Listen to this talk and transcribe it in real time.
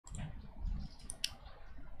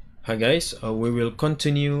Hi guys, we will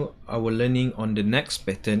continue our learning on the next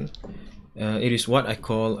pattern. It is what I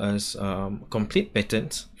call as complete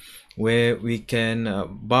patterns, where we can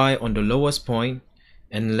buy on the lowest point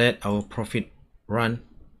and let our profit run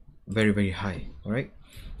very high. All right,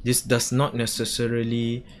 this does not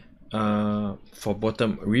necessarily for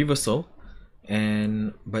bottom reversal,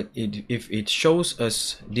 but if it shows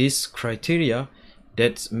us this criteria,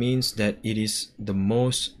 that means that it is the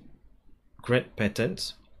most great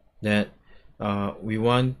patterns that we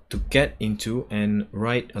want to get into and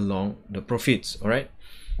ride along the profits. All right,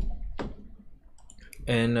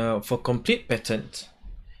 and for complete pattern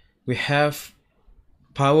we have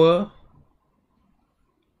power,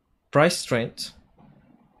 price strength,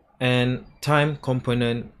 and time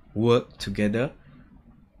component work together,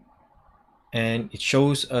 and it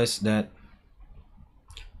shows us that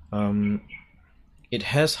it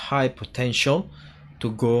has high potential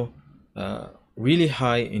to go really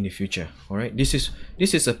high in the future. All right, this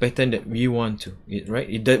is a pattern that we want to,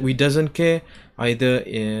 right? We doesn't care either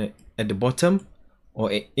at the bottom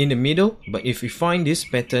or in the middle, but if we find this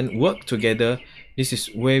pattern work together, this is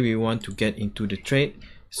where we want to get into the trade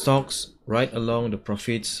stocks right along the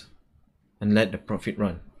profits and let the profit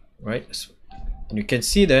run, right? And you can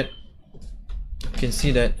see that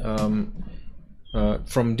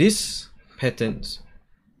from these patterns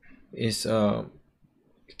is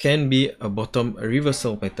can be a bottom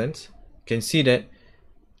reversal patterns. You can see that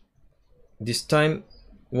this time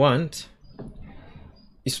 1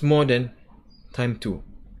 is more than time 2.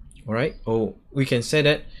 All right, or we can say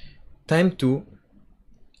that time 2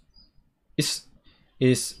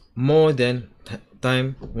 is more than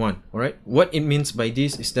time 1. All right, what it means by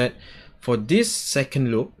this is that for this second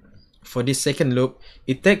loop,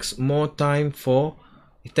 it takes more time for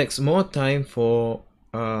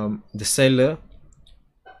the seller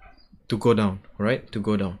to go down, right?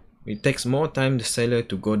 It takes more time the seller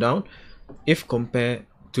to go down if compared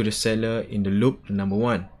to the seller in the loop number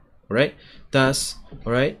 1, right? Thus,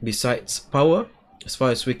 all right, besides power, as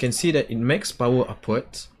far as we can see that it makes power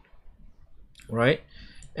upwards, right?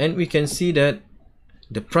 And we can see that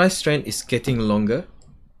the price trend is getting longer,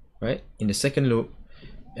 right, in the second loop,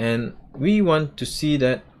 and we want to see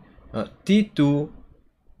that T2,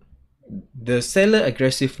 the seller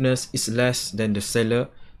aggressiveness is less than the seller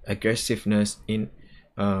aggressiveness in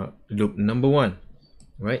loop number 1,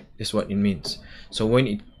 right? That's what it means. So when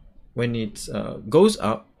it goes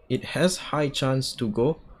up, it has high chance to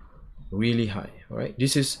go really high. All right,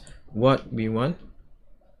 this is what we want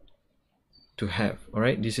to have. All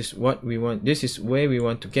right, this is what we want. This is where we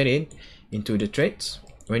want to get into the trades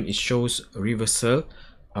when it shows reversal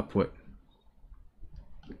upward.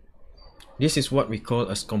 This is what we call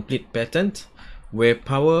as complete pattern, where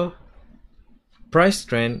power, price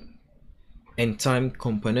trend, and time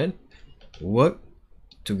component work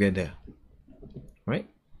together, right?